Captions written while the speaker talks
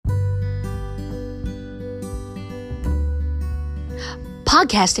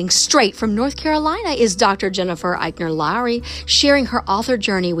Podcasting straight from North Carolina is Dr. Jennifer Eichner Lowry, sharing her author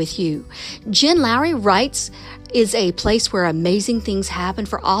journey with you. Jen Lowry Writes is a place where amazing things happen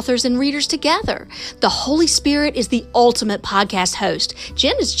for authors and readers together. The Holy Spirit is the ultimate podcast host.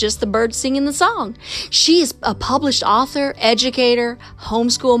 Jen is just the bird singing the song. She is a published author, educator,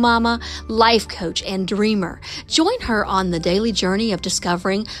 homeschool mama, life coach, and dreamer. Join her on the daily journey of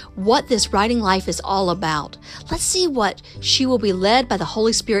discovering what this writing life is all about. Let's see what she will be led by the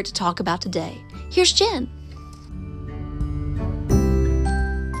Holy Spirit to talk about today. Here's Jen.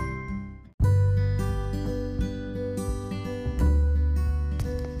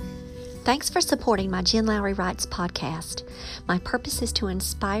 Thanks for supporting my Jen Lowry Writes podcast. My purpose is to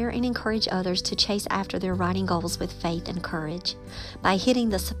inspire and encourage others to chase after their writing goals with faith and courage. By hitting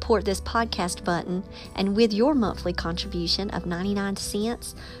the support this podcast button and with your monthly contribution of 99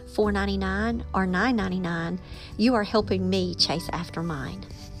 cents, $4.99, or $9.99, you are helping me chase after mine.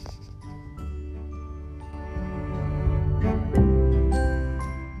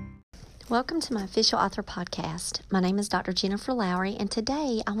 Welcome to my official author podcast. My name is Dr. Jennifer Lowry, and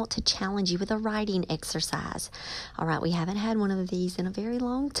today I want to challenge you with a writing exercise. All right, we haven't had one of these in a very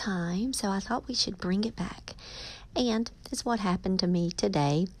long time, so I thought we should bring it back. And it's what happened to me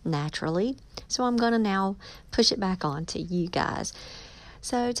today, naturally. So I'm going to now push it back on to you guys.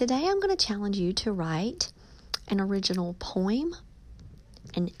 So today I'm going to challenge you to write an original poem,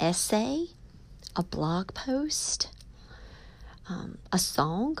 an essay, a blog post, a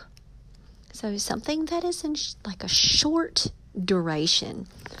song. So something that is in like a short duration,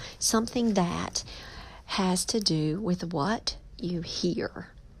 something that has to do with what you hear.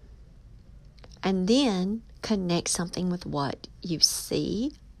 And then connect something with what you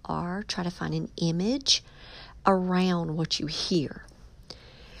see, or try to find an image around what you hear.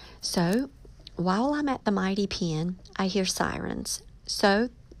 So while I'm at the mighty pen, I hear sirens. So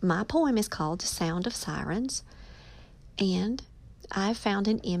my poem is called The Sound of Sirens, and I found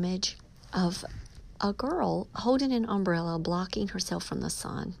an image of a girl holding an umbrella, blocking herself from the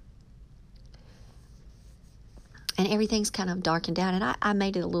sun. And everything's kind of darkened out. And I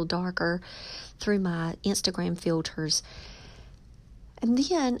made it a little darker through my Instagram filters. And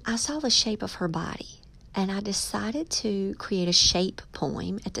then I saw the shape of her body. And I decided to create a shape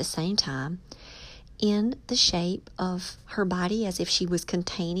poem at the same time in the shape of her body, as if she was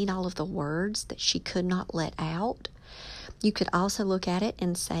containing all of the words that she could not let out. You could also look at it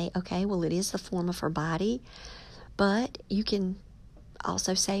and say, okay, well, it is the form of her body, but you can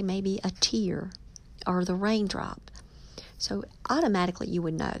also say maybe a tear or the raindrop. So automatically you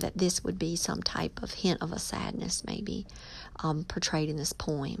would know that this would be some type of hint of a sadness maybe portrayed in this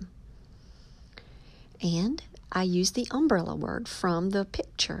poem. And I used the umbrella word from the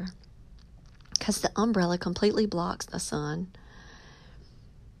picture because the umbrella completely blocks the sun.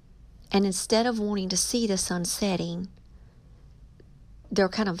 And instead of wanting to see the sun setting, they're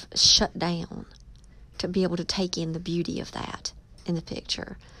kind of shut down to be able to take in the beauty of that in the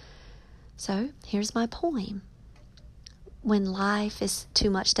picture. So here's my poem. When life is too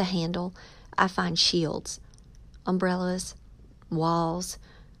much to handle, I find shields, umbrellas, walls.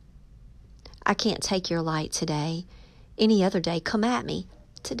 I can't take your light today. Any other day, come at me.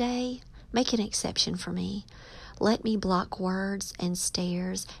 Today, make an exception for me. Let me block words and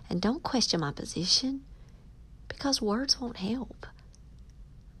stares, and don't question my position, because words won't help.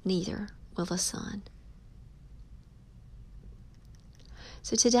 Neither will the sun.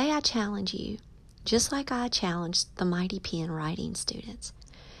 So today I challenge you, just like I challenged the Mighty Pen writing students,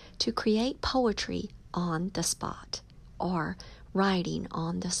 to create poetry on the spot, or writing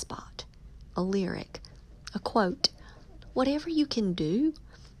on the spot, a lyric, a quote. Whatever you can do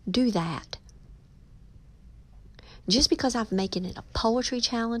that. Just because I'm making it a poetry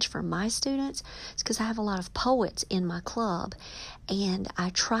challenge for my students, it's because I have a lot of poets in my club, and I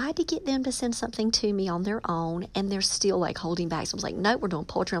tried to get them to send something to me on their own, and they're still like holding back. So I was like, no, we're doing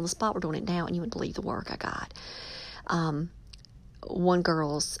poetry on the spot. We're doing it now, and you wouldn't believe the work I got. One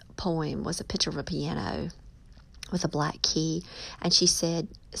girl's poem was a picture of a piano with a black key, and she said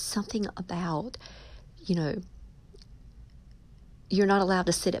something about, you're not allowed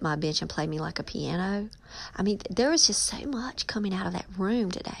to sit at my bench and play me like a piano. I mean, there was just so much coming out of that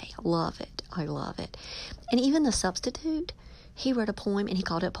room today. I love it. I love it. And even the substitute, he wrote a poem and he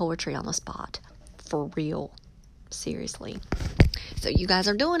called it poetry on the spot. For real. Seriously. So you guys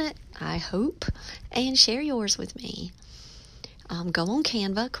are doing it, I hope. And share yours with me. Go on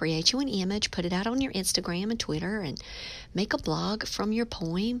Canva, create you an image, put it out on your Instagram and Twitter, and make a blog from your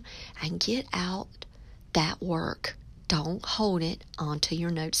poem and get out that work. don't hold it onto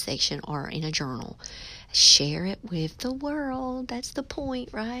your notes section or in a journal. Share it with the world. That's the point,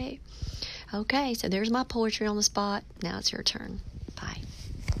 right? Okay, so there's my poetry on the spot. Now it's your turn. Bye.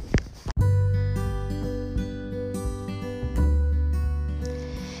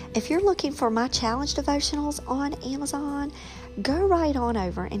 If you're looking for my challenge devotionals on Amazon, go right on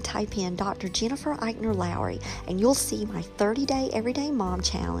over and type in Dr. Jennifer Eichner Lowry, and you'll see my 30-day Everyday Mom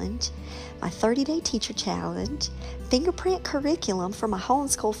Challenge, my 30-day Teacher Challenge, fingerprint curriculum for my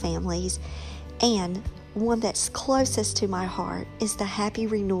homeschool families, and one that's closest to my heart is the Happy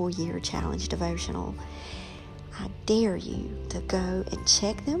Renewal Year Challenge devotional. I dare you to go and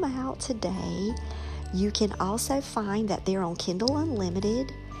check them out today. You can also find that they're on Kindle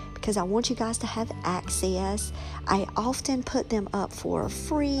Unlimited, because I want you guys to have access. I often put them up for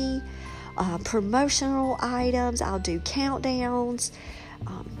free, promotional items. I'll do countdowns.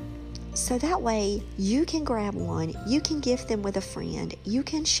 So that way you can grab one, you can gift them with a friend, you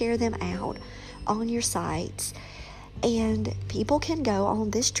can share them out on your sites, and people can go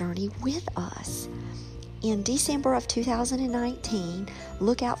on this journey with us. In December of 2019,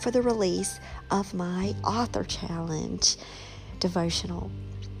 look out for the release of my Author Challenge devotional.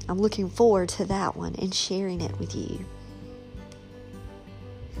 I'm looking forward to that one and sharing it with you.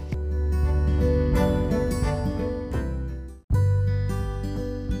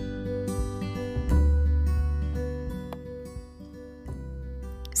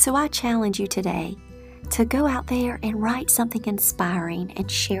 So I challenge you today to go out there and write something inspiring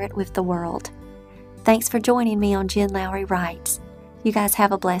and share it with the world. Thanks for joining me on Jen Lowry Writes. You guys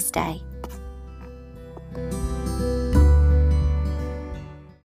have a blessed day.